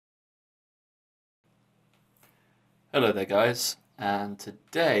Hello there guys, and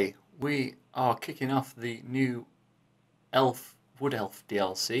today we are kicking off the new Wood Elf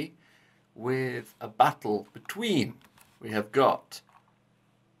DLC with a battle between, we have got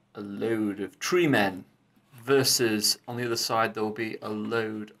a load of tree men versus, on the other side there will be a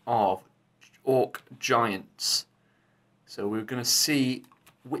load of orc giants. So we're going to see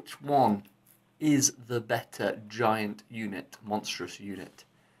which one is the better giant unit, monstrous unit.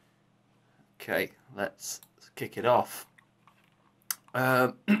 Okay, let's kick it off.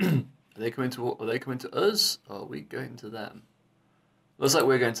 Are they coming to us, or are we going to them? Looks like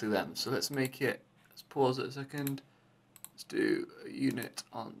we're going to them. So let's make it. Let's pause it a second. Let's do a unit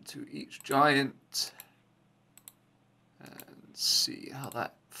onto each giant and see how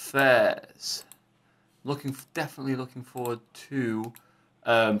that fares. Definitely looking forward to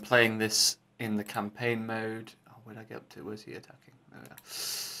playing this in the campaign mode. Oh, where did I get up to? Where's he attacking? There we are.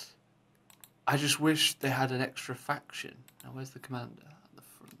 I just wish they had an extra faction. Now, where's the commander at the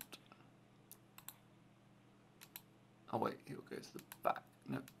front? Oh, wait, he'll go to the back.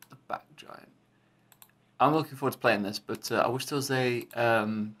 No, the back giant. I'm looking forward to playing this, but I wish there was a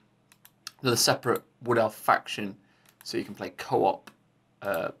separate Wood Elf faction so you can play co-op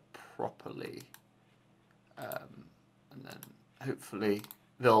properly. And then hopefully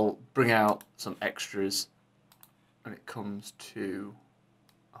they'll bring out some extras when it comes to...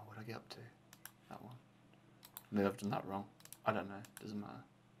 Oh, what did I get up to? That one. Maybe I've done that wrong. I don't know. Doesn't matter.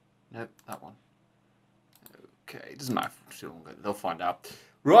 Nope, that one. Okay, doesn't matter. They'll find out.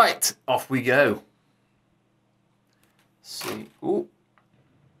 Right, off we go. See. Ooh.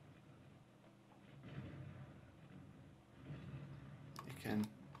 You can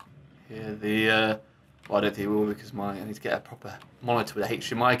hear the. Well, I don't think it will because I need to get a proper monitor with a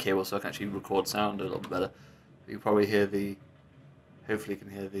HDMI cable so I can actually record sound a little bit better. You can probably hear the. Hopefully, you can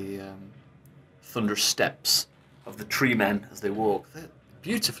hear the thunderous steps of the tree men as they walk. They're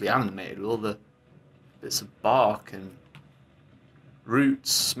beautifully animated with all the bits of bark and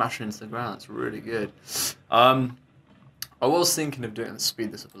roots smashing into the ground. It's really good. I was thinking of doing, let's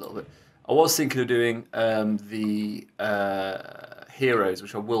speed this up a little bit. I was thinking of doing the heroes,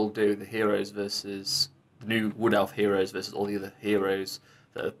 which I will do, the heroes versus the new Wood Elf heroes versus all the other heroes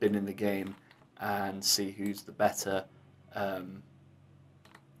that have been in the game, and see who's the better,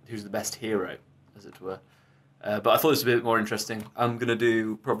 who's the best hero, as it were. But I thought this was a bit more interesting. I'm going to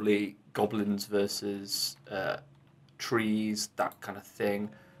do probably goblins versus trees, that kind of thing.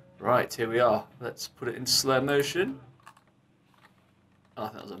 Right, here we are. Let's put it in slow motion. Oh, I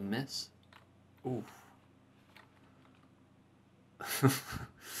think that was a miss. Ooh.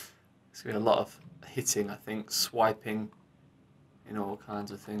 It's going to be a lot of hitting, I think, swiping, all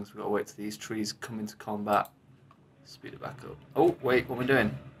kinds of things. We've got to wait till these trees come into combat. Speed it back up. Oh, wait, what am I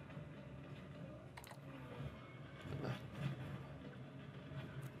doing?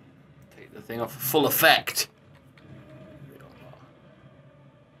 Take the thing off for full effect.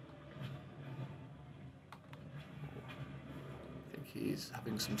 I think he's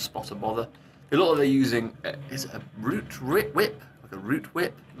having some spotter bother. They look like they're using, is it a root whip? Like a root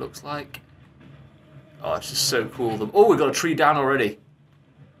whip, looks like. Oh, it's just so cool. Oh, we've got a tree down already.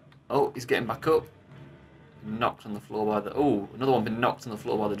 Oh, he's getting back up. Knocked on the floor by the... Oh, another one been knocked on the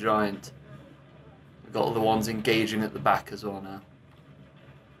floor by the giant. We've got other ones engaging at the back as well now.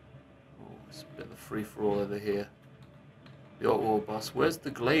 Oh, it's a bit of a free-for-all over here. The Orc War boss. Where's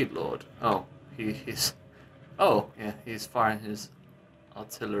the Glade Lord? Oh, he's... Oh, yeah, he's firing his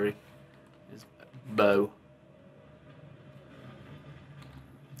artillery. His bow.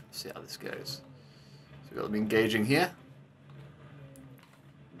 Let's see how this goes. So we've got them engaging here.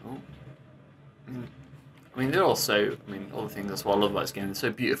 Oh. I mean, they're also, all the things, that's what I love about this game. They're so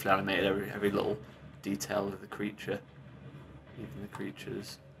beautifully animated, every little detail of the creature. Even the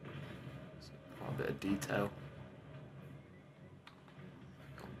creatures. Quite a bit of detail.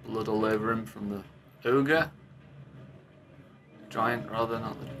 Got blood all over him from the ogre. Giant, rather,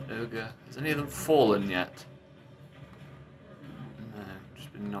 not the ogre. Has any of them fallen yet? No,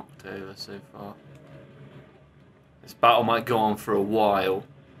 just been knocked over so far. This battle might go on for a while,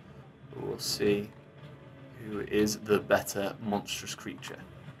 but we'll see who is the better monstrous creature.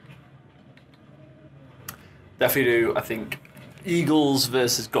 Definitely do, I think, eagles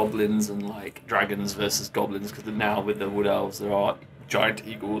versus goblins and like dragons versus goblins, because now with the Wood Elves there are giant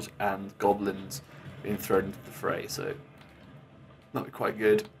eagles and goblins being thrown into the fray, so that'd be quite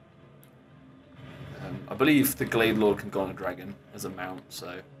good. I believe the Glade Lord can go on a dragon as a mount,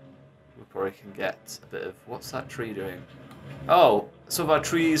 so we probably can get a bit of... What's that tree doing? Oh, some of our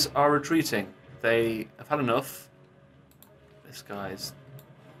trees are retreating. They have had enough. This guy's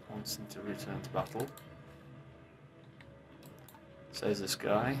wants him to return to battle. Says this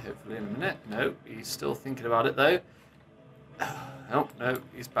guy, hopefully in a minute. No, he's still thinking about it though. Oh, no,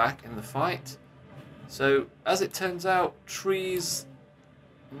 he's back in the fight. So, as it turns out, trees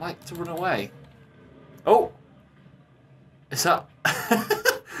like to run away. Oh! Is that...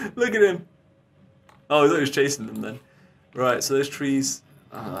 Look at him! Oh, I thought he was chasing them then. Right, so those trees...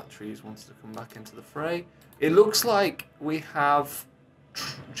 Oh, that trees wants to come back into the fray. It looks like we have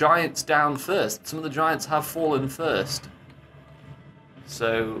giants down first. Some of the giants have fallen first.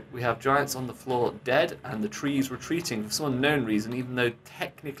 So we have giants on the floor dead, and the trees retreating for some unknown reason, even though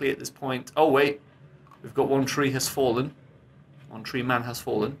technically at this point... Oh, wait. We've got one tree has fallen. One tree man has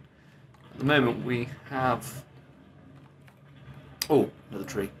fallen. At the moment, we have... Oh, another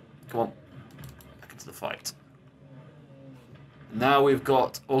tree. Come on. Back into the fight. Now we've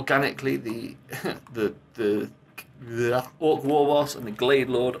got, organically, the Orc War Boss and the Glade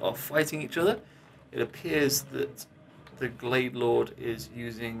Lord are fighting each other. It appears that the Glade Lord is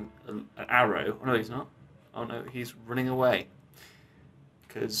using an arrow. Oh, no, he's not. Oh, no, he's running away.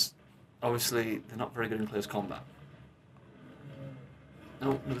 Because, obviously, they're not very good in close combat.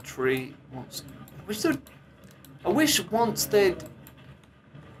 Oh, another tree wants... I wish once they'd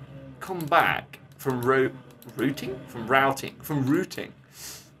come back from routing,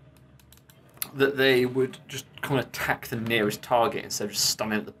 that they would just come and attack the nearest target instead of just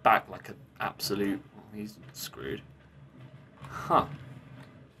standing at the back like an absolute... Oh, he's screwed. Huh.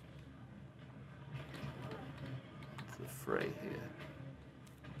 The fray here.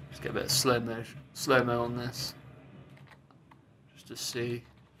 Let's get a bit of slow-mo on this. Just to see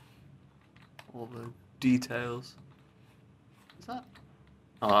all the details. Is that?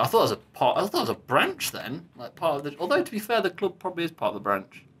 Oh, I thought it was a part. I thought it was a branch then, like part of the. Although to be fair, the club probably is part of the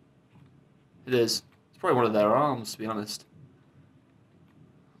branch. It is. It's probably one of their arms, to be honest.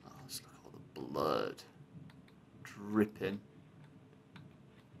 Oh, let's look at all the blood dripping.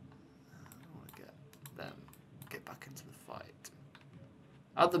 I want to get back into the fight.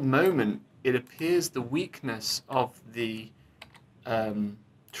 At the moment, it appears the weakness of the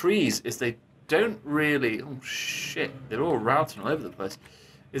trees is they don't really... Oh, shit. They're all routing all over the place.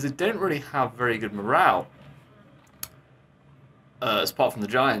 Is they don't really have very good morale. Apart from the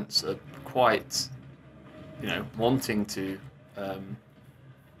giants are quite, you know, wanting to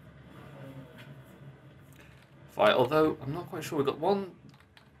fight. Although, I'm not quite sure. We've got one...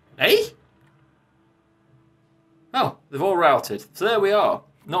 Eh? Oh, they've all routed. So there we are.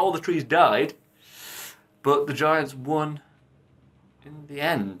 Not all the trees died, but the giants won in the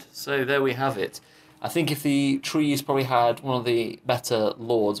end. So there we have it. I think if the trees probably had one of the better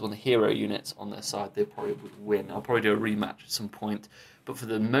lords, one of the hero units on their side, they probably would win. I'll probably do a rematch at some point. But for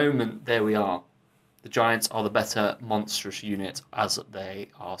the moment, there we are. The giants are the better monstrous unit as they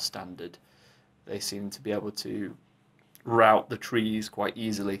are standard. They seem to be able to rout the trees quite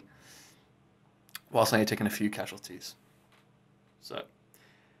easily, whilst only taking a few casualties. So,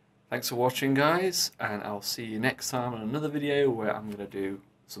 thanks for watching, guys, and I'll see you next time on another video where I'm going to do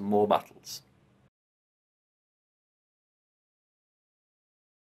some more battles.